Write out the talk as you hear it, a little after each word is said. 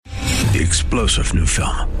The explosive new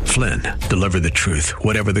film, Flynn, deliver the truth,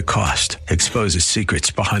 whatever the cost, exposes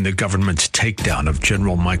secrets behind the government's takedown of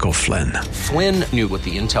General Michael Flynn. Flynn knew what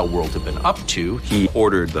the intel world had been up to. He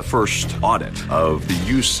ordered the first audit of the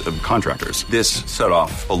use of contractors. This set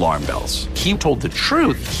off alarm bells. He told the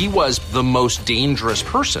truth. He was the most dangerous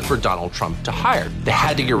person for Donald Trump to hire. They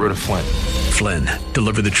had to get rid of Flynn. Flynn,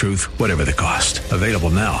 deliver the truth, whatever the cost. Available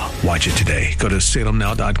now. Watch it today. Go to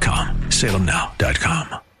salemnow.com.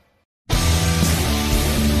 salemnow.com.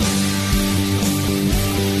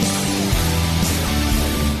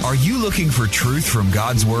 Are you looking for truth from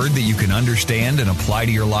God's Word that you can understand and apply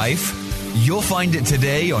to your life? You'll find it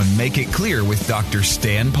today on Make It Clear with Dr.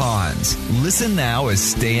 Stan Pons. Listen now as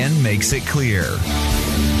Stan makes it clear.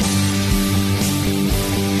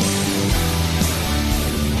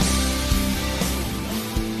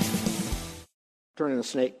 Turned into a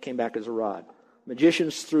snake, came back as a rod.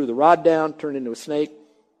 Magicians threw the rod down, turned into a snake,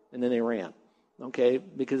 and then they ran. Okay,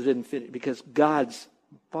 because it didn't fit. Because God's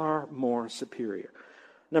far more superior.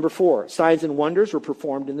 Number 4, signs and wonders were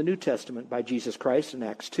performed in the New Testament by Jesus Christ in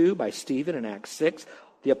Acts 2, by Stephen in Acts 6.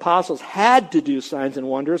 The apostles had to do signs and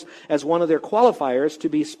wonders as one of their qualifiers to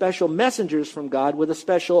be special messengers from God with a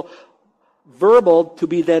special verbal to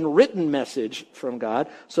be then written message from God.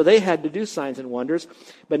 So they had to do signs and wonders.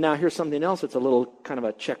 But now here's something else that's a little kind of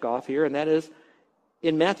a check off here, and that is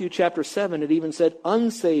in Matthew chapter 7, it even said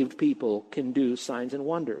unsaved people can do signs and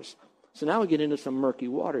wonders. So now we get into some murky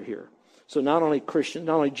water here. So not only Christians,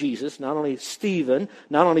 not only Jesus, not only Stephen,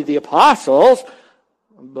 not only the apostles,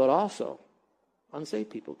 but also unsaved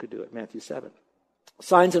people could do it, Matthew 7.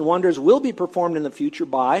 Signs and wonders will be performed in the future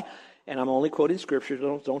by, and I'm only quoting scripture,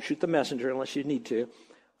 don't shoot the messenger unless you need to,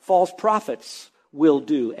 false prophets will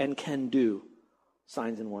do and can do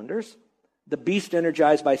signs and wonders. The beast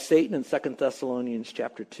energized by Satan in 2 Thessalonians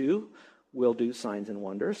chapter 2 will do signs and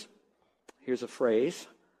wonders. Here's a phrase.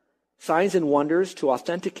 Signs and wonders to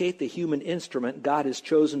authenticate the human instrument God has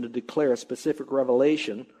chosen to declare a specific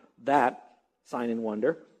revelation, that sign and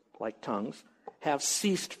wonder, like tongues, have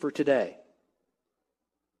ceased for today.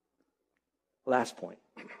 Last point.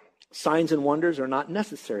 Signs and wonders are not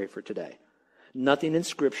necessary for today. Nothing in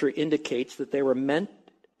Scripture indicates that they were meant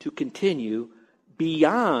to continue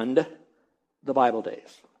beyond the Bible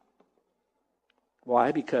days.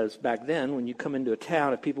 Why? Because back then, when you come into a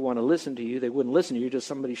town, if people want to listen to you, they wouldn't listen to you, just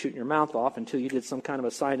somebody shooting your mouth off until you did some kind of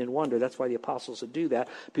a sign and wonder. That's why the apostles would do that.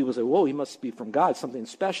 People say, whoa, he must be from God, something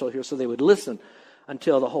special here. So they would listen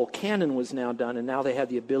until the whole canon was now done, and now they had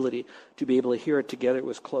the ability to be able to hear it together. It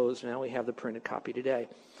was closed. Now we have the printed copy today.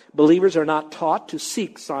 Believers are not taught to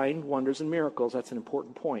seek signs, wonders, and miracles. That's an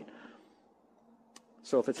important point.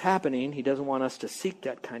 So if it's happening, he doesn't want us to seek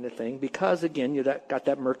that kind of thing because, again, you got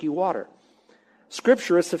that murky water.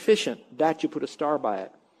 Scripture is sufficient. That you put a star by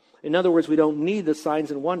it. In other words, we don't need the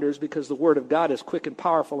signs and wonders because the Word of God is quick and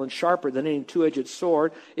powerful and sharper than any two-edged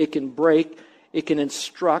sword. It can break. It can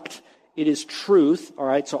instruct. It is truth. All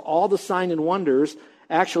right. So all the signs and wonders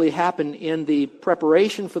actually happen in the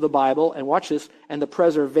preparation for the Bible, and watch this, and the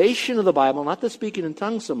preservation of the Bible, not the speaking in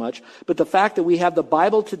tongues so much, but the fact that we have the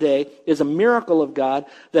Bible today is a miracle of God,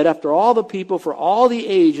 that after all the people for all the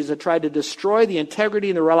ages have tried to destroy the integrity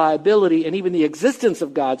and the reliability and even the existence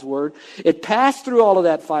of God's Word, it passed through all of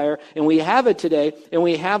that fire, and we have it today, and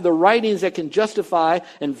we have the writings that can justify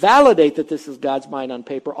and validate that this is God's mind on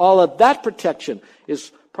paper. All of that protection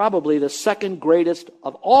is probably the second greatest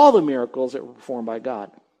of all the miracles that were performed by God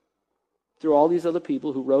through all these other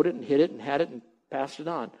people who wrote it and hid it and had it and passed it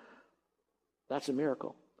on. That's a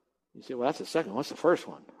miracle. You say, well, that's the second one. What's the first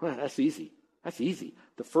one? Well, that's easy. That's easy.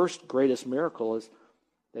 The first greatest miracle is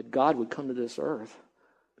that God would come to this earth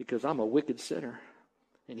because I'm a wicked sinner.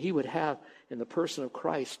 And he would have, in the person of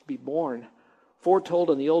Christ, be born, foretold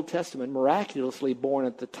in the Old Testament, miraculously born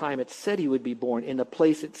at the time it said he would be born, in the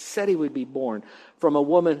place it said he would be born, from a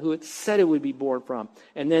woman who it said he would be born from.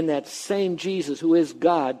 And then that same Jesus, who is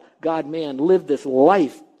God, God-man, lived this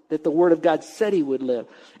life that the Word of God said he would live.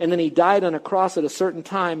 And then he died on a cross at a certain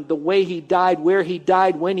time, the way he died, where he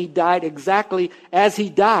died, when he died, exactly as he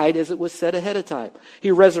died, as it was said ahead of time. He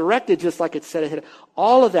resurrected just like it said ahead of time.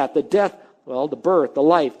 All of that, the death, well, the birth, the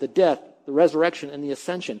life, the death, the resurrection, and the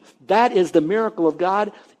ascension. That is the miracle of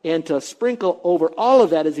God, and to sprinkle over all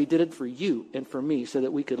of that as he did it for you and for me so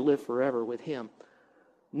that we could live forever with him.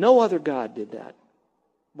 No other God did that.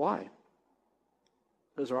 Why?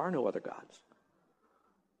 Because there are no other gods.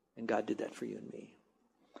 And God did that for you and me.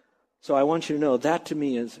 So I want you to know that to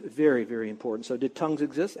me is very, very important. So did tongues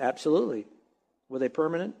exist? Absolutely. Were they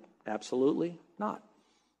permanent? Absolutely not.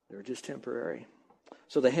 They were just temporary.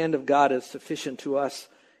 So the hand of God is sufficient to us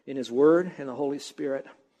in his Word and the Holy Spirit.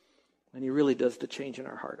 And he really does the change in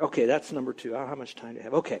our heart. Okay, that's number 2. I don't know how much time to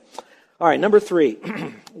have. Okay. All right, number 3.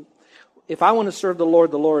 If I want to serve the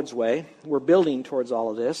Lord the Lord's way, we're building towards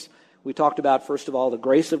all of this. We talked about, first of all, the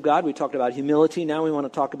grace of God. We talked about humility. Now we want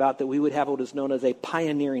to talk about that we would have what is known as a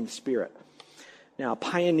pioneering spirit. Now,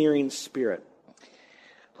 pioneering spirit.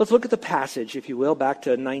 Let's look at the passage, if you will, back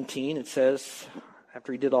to 19. It says,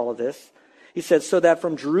 after he did all of this, he said, so that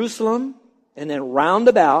from Jerusalem and then round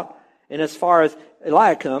about and as far as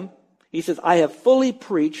Eliakim, he says, I have fully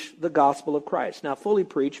preached the gospel of Christ. Now, fully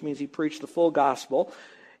preached means he preached the full gospel.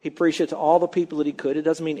 He preached it to all the people that he could. It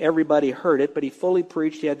doesn't mean everybody heard it, but he fully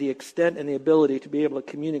preached. He had the extent and the ability to be able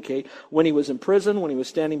to communicate when he was in prison, when he was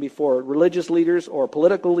standing before religious leaders or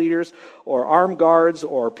political leaders or armed guards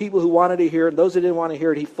or people who wanted to hear it. Those that didn't want to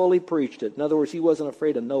hear it, he fully preached it. In other words, he wasn't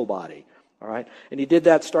afraid of nobody. All right? And he did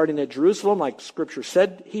that starting at Jerusalem, like Scripture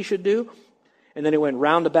said he should do. And then he went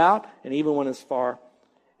round about and even went as far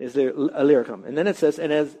as Illyricum. And then it says,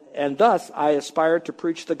 and thus I aspired to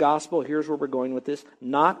preach the gospel. Here's where we're going with this.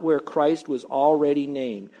 Not where Christ was already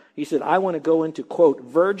named. He said, I want to go into, quote,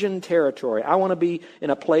 virgin territory. I want to be in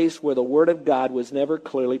a place where the word of God was never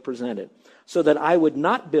clearly presented, so that I would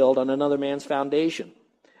not build on another man's foundation.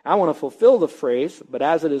 I want to fulfill the phrase, but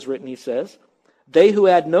as it is written, he says, they who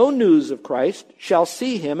had no news of Christ shall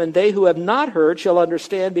see him, and they who have not heard shall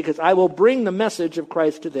understand, because I will bring the message of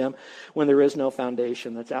Christ to them when there is no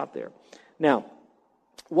foundation that's out there. Now,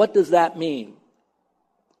 what does that mean?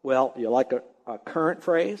 Well, you like a current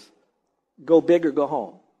phrase? Go big or go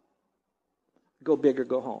home. Go big or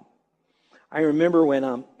go home. I remember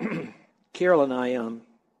when Carol and I,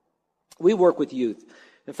 we work with youth.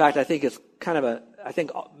 In fact, I think it's kind of I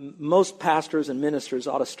think most pastors and ministers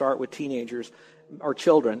ought to start with teenagers or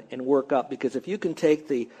children and work up, because if you can take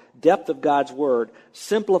the depth of God's Word,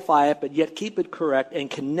 simplify it, but yet keep it correct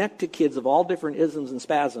and connect to kids of all different isms and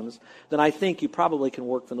spasms, then I think you probably can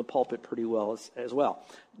work from the pulpit pretty well as well.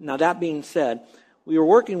 Now, that being said, we were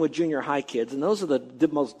working with junior high kids, and those are the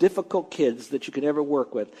most difficult kids that you could ever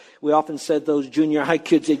work with. We often said those junior high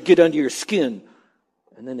kids, they get under your skin,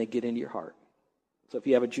 and then they get into your heart. So if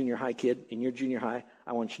you have a junior high kid in your junior high,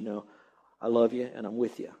 I want you to know I love you and I'm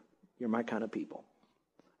with you. You're my kind of people.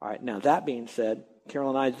 All right, now that being said, Carol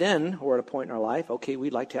and I then were at a point in our life, okay,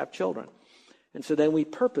 we'd like to have children. And so then we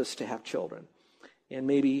purposed to have children. And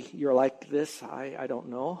maybe you're like this, I don't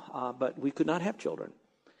know, but we could not have children.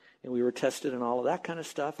 And we were tested and all of that kind of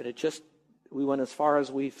stuff, and we went as far as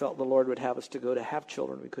we felt the Lord would have us to go to have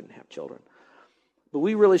children. We couldn't have children. But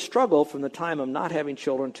we really struggled from the time of not having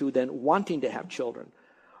children to then wanting to have children.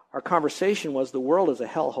 Our conversation was the world is a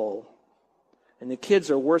hellhole. And the kids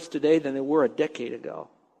are worse today than they were a decade ago.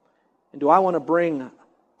 And do I want to bring,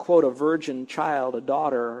 quote, a virgin child, a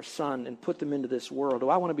daughter or son, and put them into this world? Do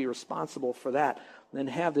I want to be responsible for that and then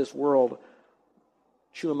have this world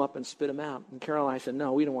chew them up and spit them out? And Carol and I said,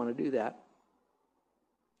 no, we don't want to do that.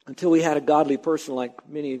 Until we had a godly person like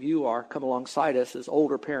many of you are come alongside us as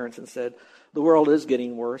older parents and said, the world is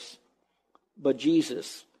getting worse, but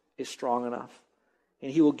Jesus is strong enough.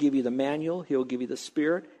 And he will give you the manual, he will give you the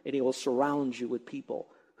Spirit, and he will surround you with people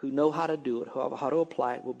who know how to do it, how to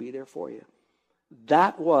apply it, will be there for you.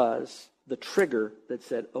 That was the trigger that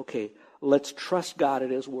said, okay, let's trust God at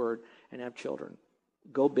his word and have children.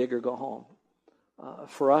 Go big or go home.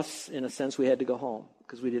 For us, in a sense, we had to go home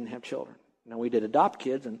because we didn't have children. Now, we did adopt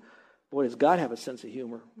kids, and boy, does God have a sense of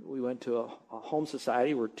humor. We went to a home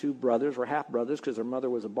society where two brothers were half-brothers because their mother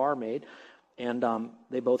was a barmaid, and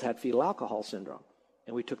they both had fetal alcohol syndrome.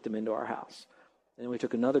 And we took them into our house. And we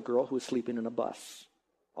took another girl who was sleeping in a bus,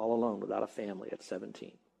 all alone, without a family at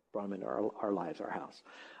 17. Brought them into our lives, our house.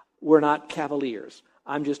 We're not cavaliers.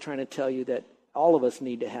 I'm just trying to tell you that all of us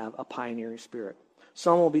need to have a pioneering spirit.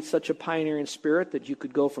 Some will be such a pioneering spirit that you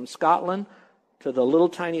could go from Scotland to the little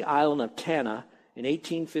tiny island of Tanna in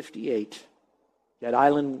 1858. That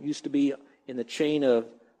island used to be in the chain of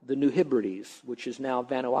the New Hebrides, which is now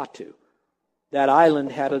Vanuatu. That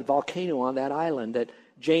island had a volcano on that island that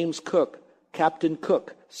James Cook, Captain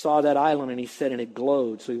Cook, saw that island, and he said, and it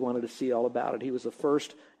glowed, so he wanted to see all about it. He was the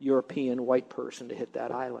first European white person to hit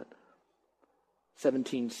that island.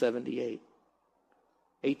 1778.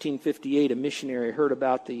 1858, a missionary heard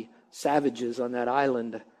about the savages on that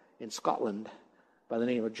island in Scotland by the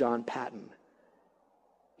name of John Patton.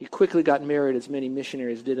 He quickly got married, as many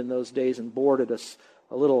missionaries did in those days, and boarded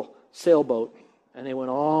a little sailboat. And they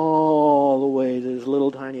went all the way to this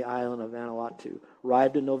little tiny island of Vanuatu.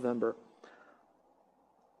 Arrived in November.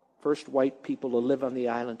 First white people to live on the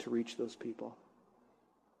island to reach those people.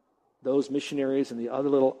 Those missionaries and the other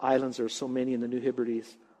little islands, there are so many in the New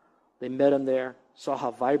Hebrides. They met them there, saw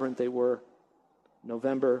how vibrant they were.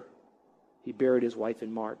 November He buried his wife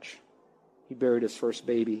in March. He buried his first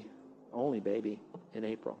baby, only baby, in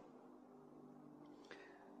April.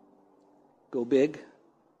 Go big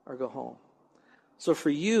or go home. So for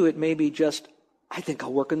you, it may be just, I think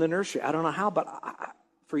I'll work in the nursery. I don't know how, but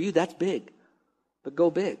for you, that's big. But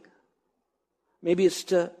go big. Maybe it's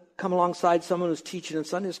to come alongside someone who's teaching in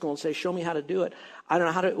Sunday school and say, show me how to do it. I don't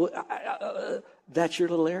know how to. That's your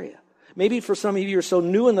little area. Maybe for some of you, you're so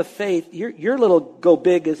new in the faith, your little go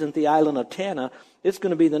big isn't the island of Tanna. It's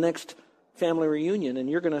going to be the next family reunion, and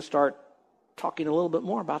you're going to start talking a little bit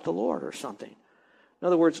more about the Lord or something. In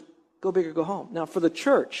other words, go big or go home. Now, for the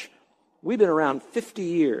church, we've been around 50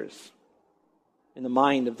 years in the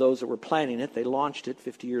mind of those that were planning it. They launched it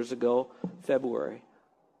 50 years ago, February.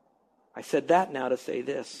 I said that now to say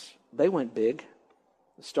this. They went big.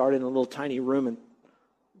 Started in a little tiny room in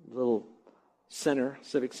a little center,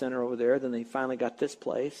 civic center over there. Then they finally got this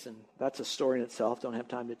place, and that's a story in itself. Don't have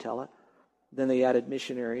time to tell it. Then they added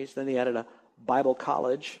missionaries. Then they added a Bible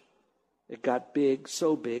college. It got big,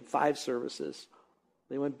 so big, 5 services.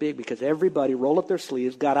 They went big because everybody rolled up their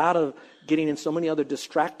sleeves, got out of getting in so many other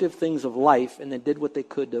distractive things of life, and then did what they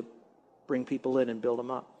could to bring people in and build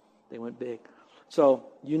them up. They went big. So,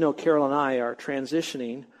 you know, Carol and I are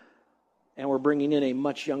transitioning, and we're bringing in a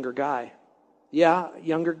much younger guy. Yeah,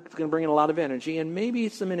 younger is going to bring in a lot of energy and maybe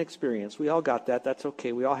some inexperience. We all got that. That's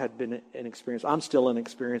okay. We all had been inexperienced. I'm still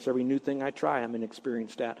inexperienced. Every new thing I try, I'm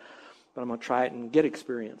inexperienced at. But I'm going to try it and get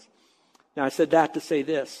experience. Now, I said that to say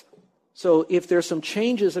this. So if there's some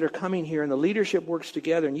changes that are coming here and the leadership works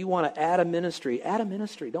together and you want to add a ministry.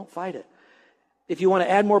 Don't fight it. If you want to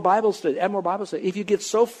add more Bible study, add more Bible study. If you get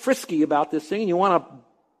so frisky about this thing and you want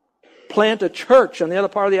to plant a church on the other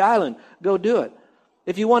part of the island, go do it.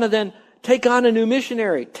 If you want to then take on a new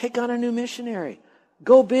missionary.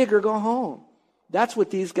 Go big or go home. That's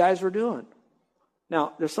what these guys were doing.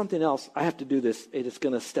 Now, there's something else. I have to do this. It is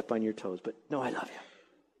going to step on your toes, but no, I love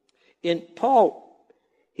you. In Paul,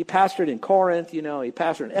 he pastored in Corinth, he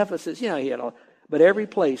pastored in Ephesus, he had all. But every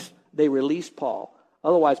place they released Paul.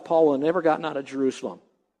 Otherwise, Paul would have never gotten out of Jerusalem.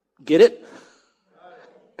 Get it?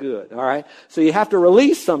 Good, all right? So you have to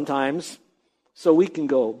release sometimes so we can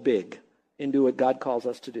go big and do what God calls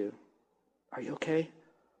us to do. Are you okay?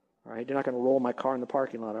 All right, you're not going to roll my car in the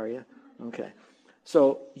parking lot, are you? Okay.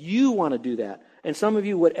 So you want to do that. And some of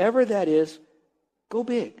you, whatever that is, go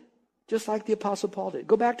big. Just like the Apostle Paul did.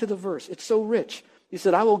 Go back to the verse. It's so rich. He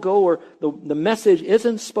said, I will go where the message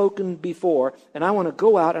isn't spoken before, and I want to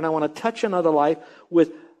go out and I want to touch another life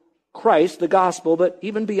with Christ, the gospel, but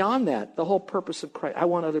even beyond that, the whole purpose of Christ. I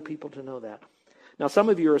want other people to know that. Now, some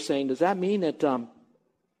of you are saying, does that mean that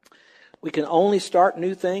we can only start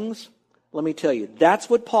new things? Let me tell you, that's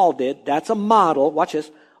what Paul did. That's a model. Watch this.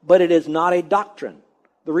 But it is not a doctrine.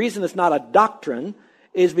 The reason it's not a doctrine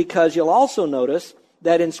is because you'll also notice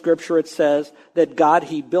that in Scripture it says that God,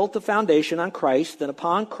 He built the foundation on Christ, and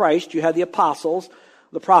upon Christ you have the apostles,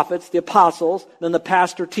 the prophets, the apostles, then the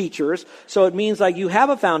pastor teachers. So it means like you have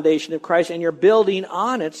a foundation of Christ and you're building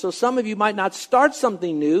on it. So some of you might not start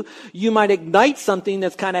something new. You might ignite something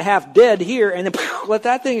that's kind of half dead here and then let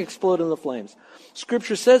that thing explode in the flames.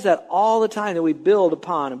 Scripture says that all the time, that we build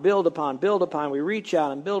upon and build upon, we reach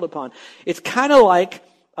out and build upon. It's kind of like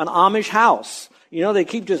an Amish house. They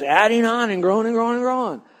keep just adding on and growing and growing and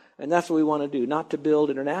growing. And that's what we want to do. Not to build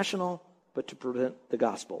international, but to present the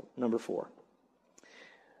gospel. Number 4.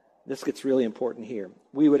 This gets really important here.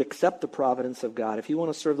 We would accept the providence of God. If you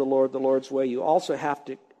want to serve the Lord the Lord's way, you also have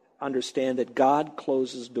to understand that God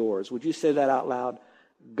closes doors. Would you say that out loud?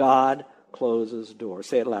 God closes doors.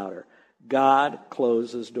 Say it louder. God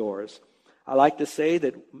closes doors. I like to say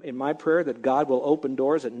that in my prayer that God will open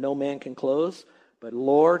doors that no man can close. But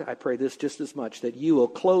Lord, I pray this just as much, that you will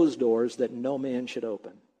close doors that no man should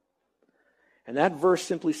open. And that verse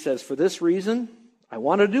simply says, for this reason, I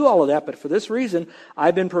wanted to do all of that, but for this reason,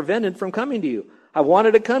 I've been prevented from coming to you. I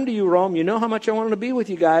wanted to come to you, Rome. You know how much I wanted to be with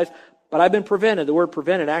you guys, but I've been prevented. The word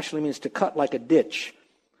prevented actually means to cut like a ditch.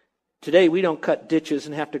 Today, we don't cut ditches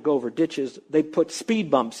and have to go over ditches. They put speed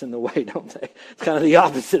bumps in the way, don't they? It's kind of the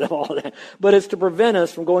opposite of all of that. But it's to prevent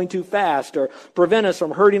us from going too fast, or prevent us from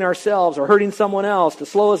hurting ourselves or hurting someone else, to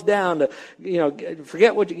slow us down, to,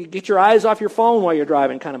 get your eyes off your phone while you're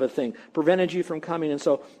driving, kind of a thing. Prevented you from coming. And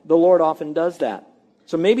so the Lord often does that.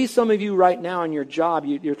 So maybe some of you right now in your job,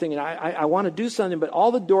 you're thinking, I want to do something, but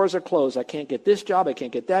all the doors are closed. I can't get this job. I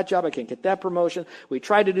can't get that job. I can't get that promotion. We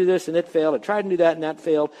tried to do this and it failed. I tried to do that and that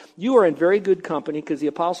failed. You are in very good company, because the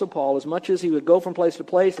Apostle Paul, as much as he would go from place to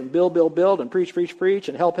place and build and preach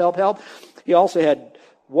and help, he also had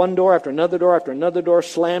one door after another door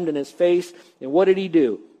slammed in his face. And what did he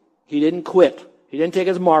do? He didn't quit. He didn't take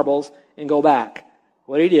his marbles, and go back.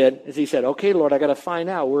 What he did is he said, okay, Lord, I got to find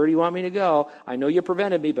out. Where do you want me to go? I know you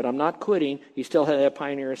prevented me, but I'm not quitting. He still had that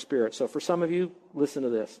pioneer spirit. So for some of you, listen to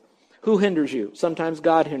this. Who hinders you? Sometimes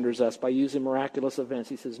God hinders us by using miraculous events.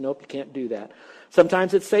 He says, nope, you can't do that.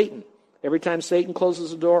 Sometimes it's Satan. Every time Satan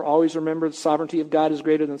closes the door, always remember the sovereignty of God is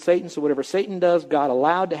greater than Satan. So whatever Satan does, God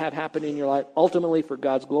allowed to have happen in your life, ultimately for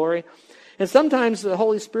God's glory. And sometimes the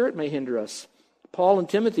Holy Spirit may hinder us. Paul and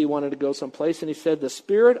Timothy wanted to go someplace, and he said the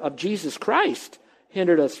Spirit of Jesus Christ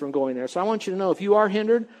hindered us from going there. So I want you to know, if you are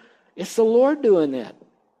hindered, it's the Lord doing that.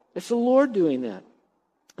 It's the Lord doing that.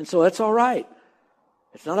 And so that's all right.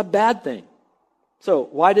 It's not a bad thing. So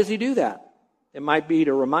why does he do that? It might be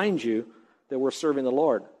to remind you that we're serving the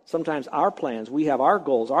Lord. Sometimes our plans, we have our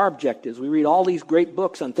goals, our objectives. We read all these great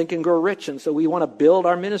books on Think and Grow Rich, and so we want to build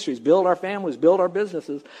our ministries, build our families, build our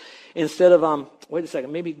businesses, instead of, wait a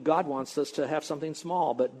second, maybe God wants us to have something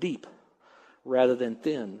small but deep rather than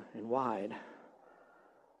thin and wide.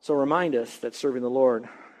 So remind us that serving the Lord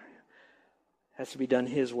has to be done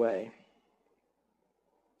his way,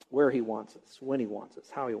 where he wants us, when he wants us,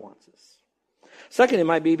 how he wants us. Second, it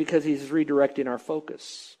might be because he's redirecting our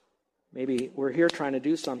focus. Maybe we're here trying to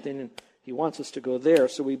do something and he wants us to go there,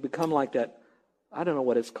 so we become like that, I don't know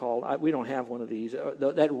what it's called. We don't have one of these.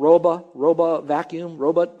 That robot vacuum,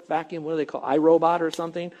 what do they call it? iRobot or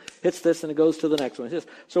something? Hits this and it goes to the next one.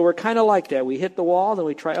 So we're kind of like that. We hit the wall, then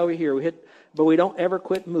we try over here, but we don't ever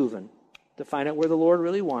quit moving to find out where the Lord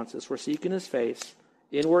really wants us. We're seeking his face,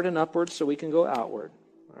 inward and upward, so we can go outward.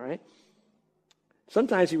 All right?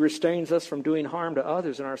 Sometimes he restrains us from doing harm to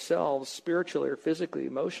others and ourselves, spiritually or physically,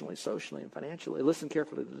 emotionally, socially, and financially. Listen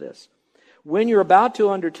carefully to this. When you're about to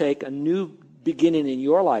undertake a new beginning in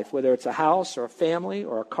your life, whether it's a house or a family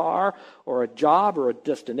or a car or a job or a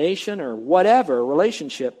destination or whatever, a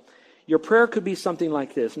relationship, your prayer could be something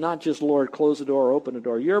like this. Not just, Lord, close the door or open the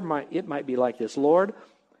door. It might be like this. Lord,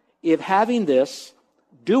 if having this,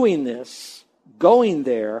 doing this, going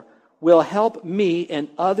there, will help me and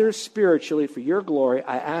others spiritually for your glory,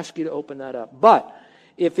 I ask you to open that up. But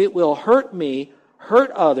if it will hurt me, hurt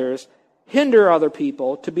others, hinder other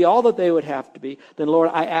people to be all that they would have to be, then Lord,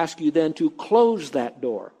 I ask you then to close that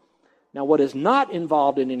door. Now what is not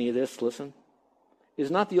involved in any of this, listen, is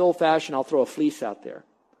not the old-fashioned, I'll throw a fleece out there.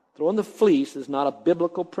 Throwing the fleece is not a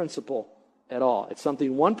biblical principle at all. It's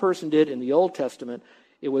something one person did in the Old Testament.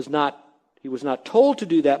 He was not told to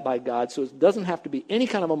do that by God, so it doesn't have to be any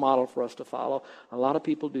kind of a model for us to follow. A lot of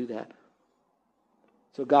people do that.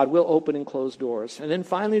 So God will open and close doors. And then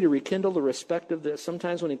finally, to rekindle the respect of this,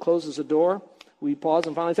 sometimes when he closes a door, we pause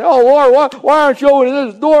and finally say, oh, Lord, why aren't you opening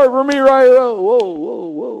this door for me right now?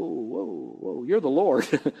 Whoa. You're the Lord.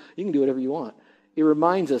 You can do whatever you want. It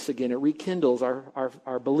reminds us again, it rekindles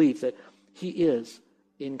our belief that he is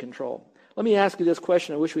in control. Let me ask you this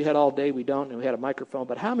question. I wish we had all day. We don't, and we had a microphone.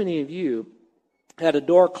 But how many of you had a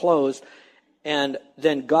door closed and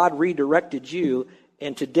then God redirected you,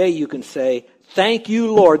 and today you can say, thank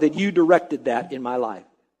you, Lord, that you directed that in my life?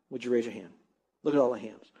 Would you raise your hand? Look at all the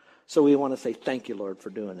hands. So we want to say thank you, Lord, for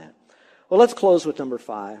doing that. Well, let's close with number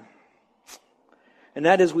 5. And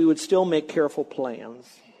that is, we would still make careful plans.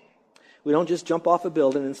 We don't just jump off a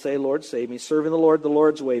building and say, Lord, save me. Serving the Lord the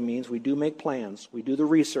Lord's way means we do make plans. We do the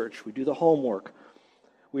research. We do the homework.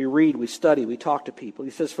 We read, we study, we talk to people.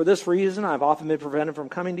 He says, for this reason, I've often been prevented from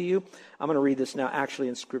coming to you. I'm going to read this now actually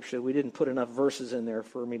in Scripture. We didn't put enough verses in there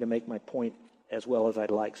for me to make my point as well as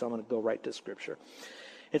I'd like, so I'm going to go right to Scripture.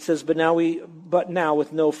 It says, but now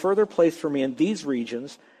with no further place for me in these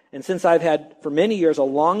regions, and since I've had for many years a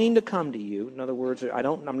longing to come to you, in other words,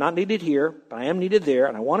 I'm not needed here, but I am needed there,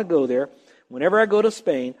 and I want to go there whenever I go to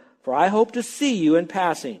Spain, for I hope to see you in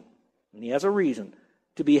passing. And he has a reason,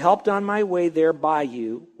 to be helped on my way there by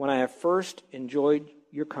you when I have first enjoyed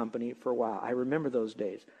your company for a while. I remember those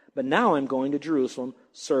days. But now I'm going to Jerusalem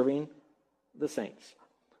serving the saints.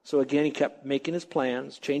 So again, he kept making his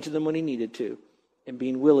plans, changing them when he needed to, and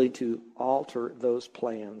being willing to alter those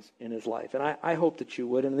plans in his life. And I hope that you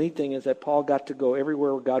would. And the neat thing is that Paul got to go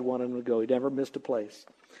everywhere where God wanted him to go. He never missed a place.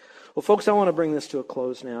 Well, folks, I want to bring this to a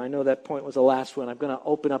close now. I know that point was the last one. I'm going to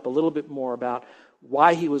open up a little bit more about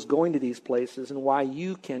why he was going to these places and why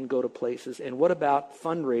you can go to places, and what about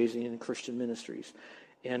fundraising in Christian ministries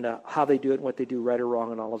and how they do it and what they do right or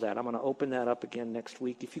wrong and all of that. I'm going to open that up again next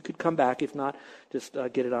week. If you could come back. If not, just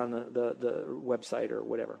get it on the website or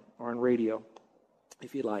whatever, or on radio,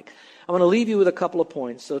 if you like. I'm going to leave you with a couple of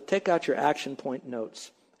points. So take out your action point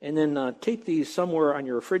notes, and then tape these somewhere on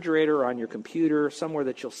your refrigerator or on your computer, somewhere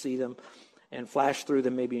that you'll see them, and flash through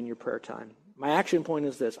them maybe in your prayer time. My action point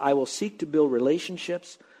is this: I will seek to build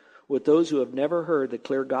relationships with those who have never heard the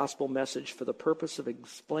clear gospel message for the purpose of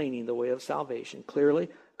explaining the way of salvation clearly,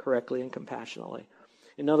 correctly, and compassionately.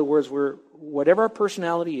 In other words, whatever our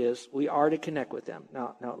personality is, we are to connect with them.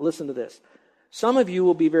 Now listen to this. Some of you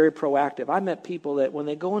will be very proactive. I met people that when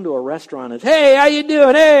they go into a restaurant, it's, hey, how you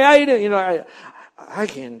doing? Hey, how you doing? You know, I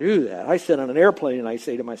can't do that. I sit on an airplane and I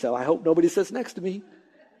say to myself, I hope nobody sits next to me,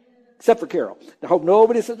 except for Carol. I hope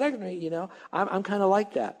nobody sits next to me, you know. I'm kind of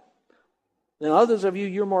like that. Now, others of you,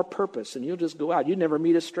 you're more purpose, and you'll just go out. You'd never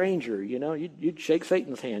meet a stranger, you know. You'd shake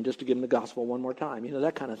Satan's hand just to give him the gospel one more time, you know,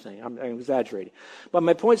 that kind of thing. I'm exaggerating. But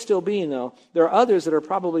my point still being, though, there are others that are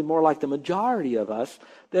probably more like the majority of us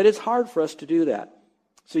that it's hard for us to do that.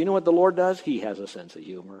 So you know what the Lord does? He has a sense of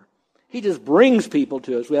humor. He just brings people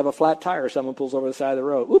to us. We have a flat tire. Someone pulls over the side of the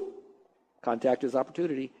road. Whoop! Contact is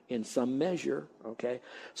opportunity in some measure, okay?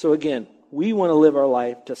 So again, we want to live our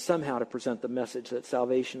life to somehow to present the message that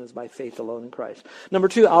salvation is by faith alone in Christ. Number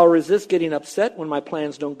 2, I'll resist getting upset when my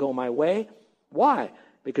plans don't go my way. Why?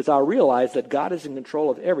 Because I'll realize that God is in control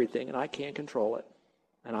of everything and I can't control it.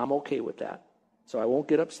 And I'm okay with that. So I won't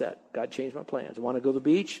get upset. God changed my plans. I want to go to the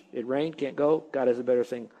beach. It rained. Can't go. God has a better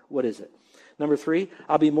thing. What is it? Number 3,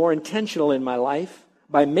 I'll be more intentional in my life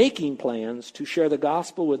by making plans to share the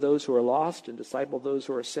gospel with those who are lost and disciple those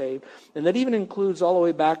who are saved. And that even includes all the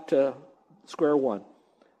way back to square one.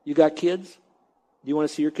 You got kids? Do you want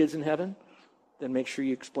to see your kids in heaven? Then make sure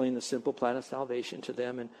you explain the simple plan of salvation to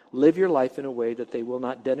them and live your life in a way that they will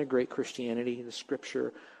not denigrate Christianity, the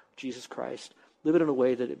Scripture, Jesus Christ. Live it in a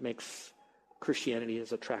way that it makes Christianity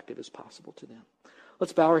as attractive as possible to them.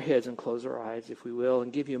 Let's bow our heads and close our eyes, if we will,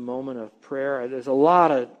 and give you a moment of prayer. There's a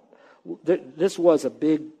lot of... This was a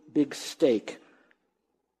big, big steak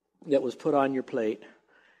that was put on your plate,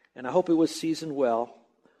 and I hope it was seasoned well.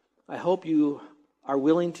 I hope you are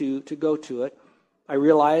willing to go to it. I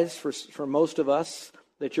realize for most of us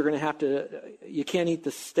that you're going to have to, you can't eat the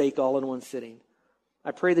steak all in one sitting. I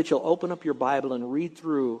pray that you'll open up your Bible and read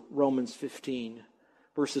through Romans 15,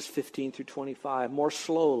 verses 15 through 25, more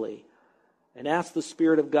slowly, and ask the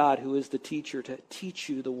Spirit of God, who is the teacher, to teach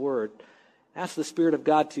you the Word. Ask the Spirit of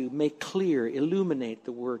God to make clear, illuminate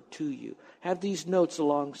the Word to you. Have these notes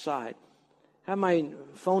alongside. Have my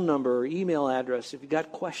phone number or email address. If you've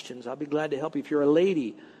got questions, I'll be glad to help you. If you're a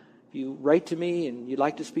lady, if you write to me and you'd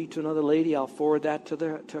like to speak to another lady, I'll forward that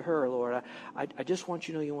to her, Lord. I just want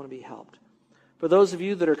you to know you want to be helped. For those of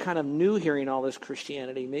you that are kind of new hearing all this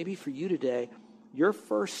Christianity, maybe for you today, your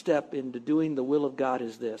first step into doing the will of God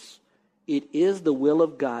is this. It is the will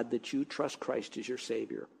of God that you trust Christ as your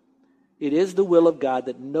Savior. It is the will of God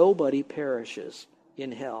that nobody perishes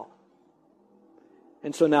in hell.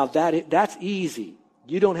 And so now that's easy.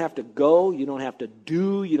 You don't have to go. You don't have to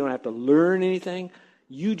do. You don't have to learn anything.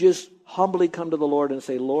 You just humbly come to the Lord and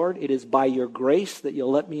say, Lord, it is by your grace that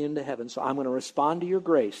you'll let me into heaven. So I'm going to respond to your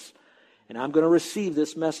grace. And I'm going to receive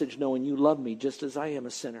this message knowing you love me just as I am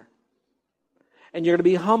a sinner. And you're going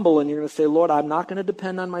to be humble and you're going to say, Lord, I'm not going to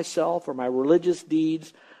depend on myself or my religious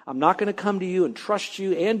deeds. I'm not going to come to you and trust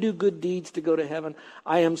you and do good deeds to go to heaven.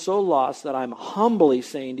 I am so lost that I'm humbly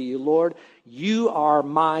saying to you, Lord, you are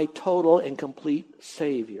my total and complete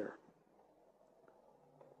Savior.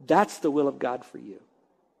 That's the will of God for you.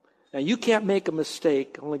 Now, you can't make a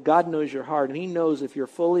mistake. Only God knows your heart, and He knows if you're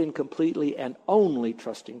fully and completely and only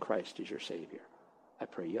trusting Christ as your Savior. I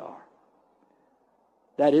pray you are.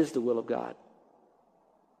 That is the will of God.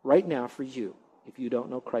 Right now for you, if you don't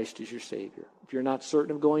know Christ as your Savior. If you're not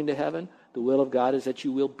certain of going to heaven, the will of God is that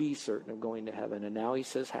you will be certain of going to heaven. And now He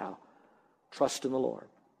says how? Trust in the Lord.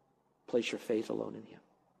 Place your faith alone in Him.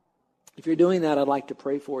 If you're doing that, I'd like to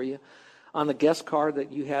pray for you. On the guest card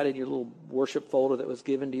that you had in your little worship folder that was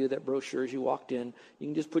given to you, that brochure as you walked in, you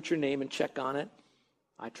can just put your name and check on it.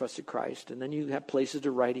 I trusted Christ. And then you have places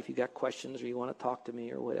to write if you got questions or you want to talk to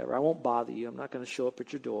me or whatever. I won't bother you. I'm not going to show up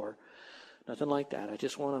at your door. Nothing like that. I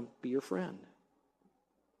just want to be your friend.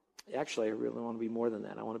 Actually, I really want to be more than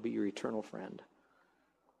that. I want to be your eternal friend.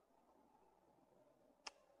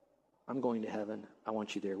 I'm going to heaven. I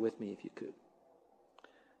want you there with me if you could.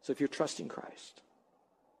 So if you're trusting Christ,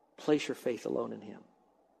 place your faith alone in Him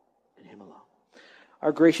and Him alone.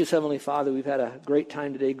 Our gracious Heavenly Father, we've had a great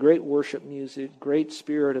time today, great worship music, great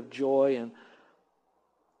spirit of joy,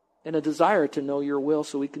 and a desire to know your will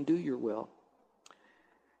so we can do your will.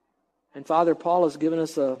 And Father, Paul has given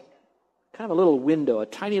us a kind of a little window, a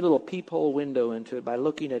tiny little peephole window into it by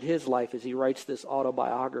looking at his life as he writes this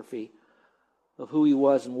autobiography of who he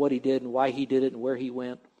was and what he did and why he did it and where he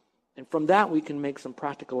went. And from that we can make some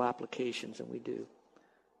practical applications, and we do.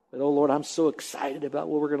 But oh Lord, I'm so excited about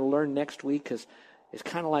what we're going to learn next week, because it's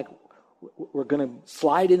kind of like We're going to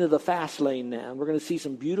slide into the fast lane now, and we're going to see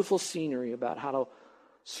some beautiful scenery about how to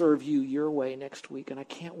serve you your way next week, and I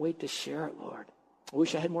can't wait to share it, Lord. I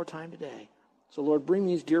wish I had more time today. So, Lord, bring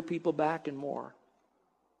these dear people back and more.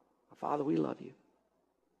 Father, we love you.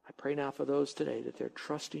 I pray now for those today that they're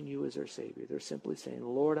trusting you as their Savior. They're simply saying,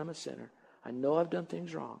 Lord, I'm a sinner. I know I've done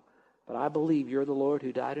things wrong, but I believe you're the Lord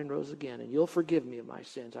who died and rose again, and you'll forgive me of my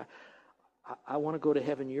sins. I want to go to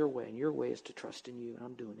heaven your way, and your way is to trust in you, and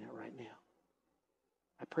I'm doing that right now.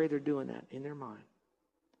 I pray they're doing that in their mind.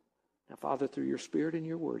 Now, Father, through your Spirit and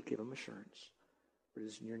your word, give them assurance. For it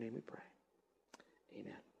is in your name we pray.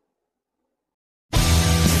 Amen.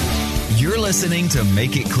 You're listening to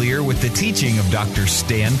Make It Clear with the teaching of Dr.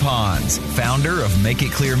 Stan Ponz, founder of Make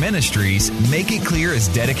It Clear Ministries. Make It Clear is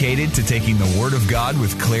dedicated to taking the Word of God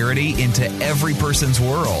with clarity into every person's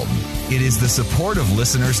world. It is the support of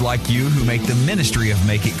listeners like you who make the ministry of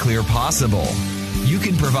Make It Clear possible. You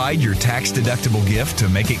can provide your tax-deductible gift to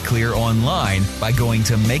Make It Clear online by going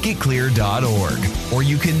to makeitclear.org. Or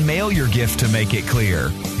you can mail your gift to Make It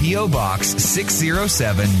Clear, P.O. Box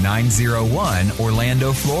 607901,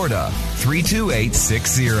 Orlando, Florida,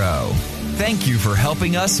 32860. Thank you for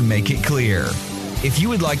helping us make it clear. If you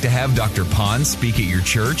would like to have Dr. Ponz speak at your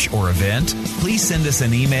church or event, please send us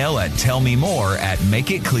an email at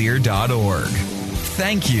tellmemore@makeitclear.org.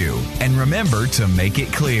 Thank you, and remember to make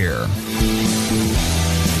it clear.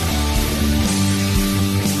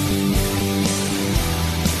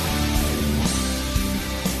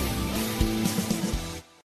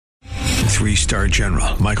 Three-star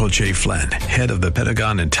General Michael J. Flynn, head of the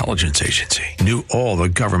Pentagon Intelligence Agency, knew all the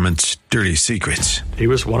government's dirty secrets. He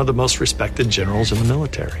was one of the most respected generals in the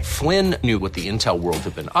military. Flynn knew what the intel world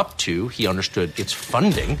had been up to. He understood its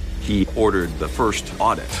funding. He ordered the first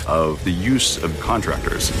audit of the use of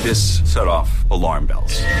contractors. This set off alarm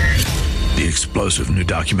bells. The explosive new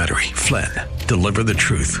documentary, Flynn, Deliver the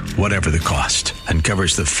Truth, Whatever the Cost,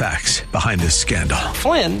 uncovers the facts behind this scandal.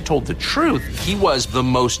 Flynn told the truth. He was the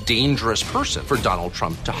most dangerous person for Donald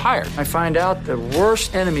Trump to hire. I find out the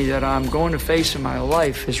worst enemy that I'm going to face in my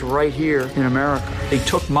life is right here in America. They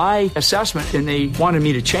took my assessment and they wanted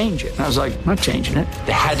me to change it. And I was like, I'm not changing it.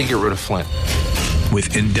 They had to get rid of Flynn.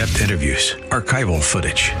 With in-depth interviews, archival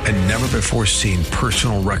footage, and never-before-seen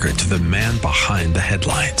personal records of the man behind the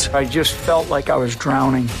headlines. I just felt like I was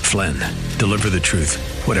drowning. Flynn, Deliver the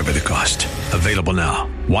Truth, Whatever the Cost. Available now.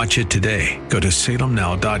 Watch it today. Go to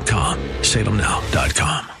salemnow.com.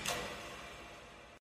 salemnow.com.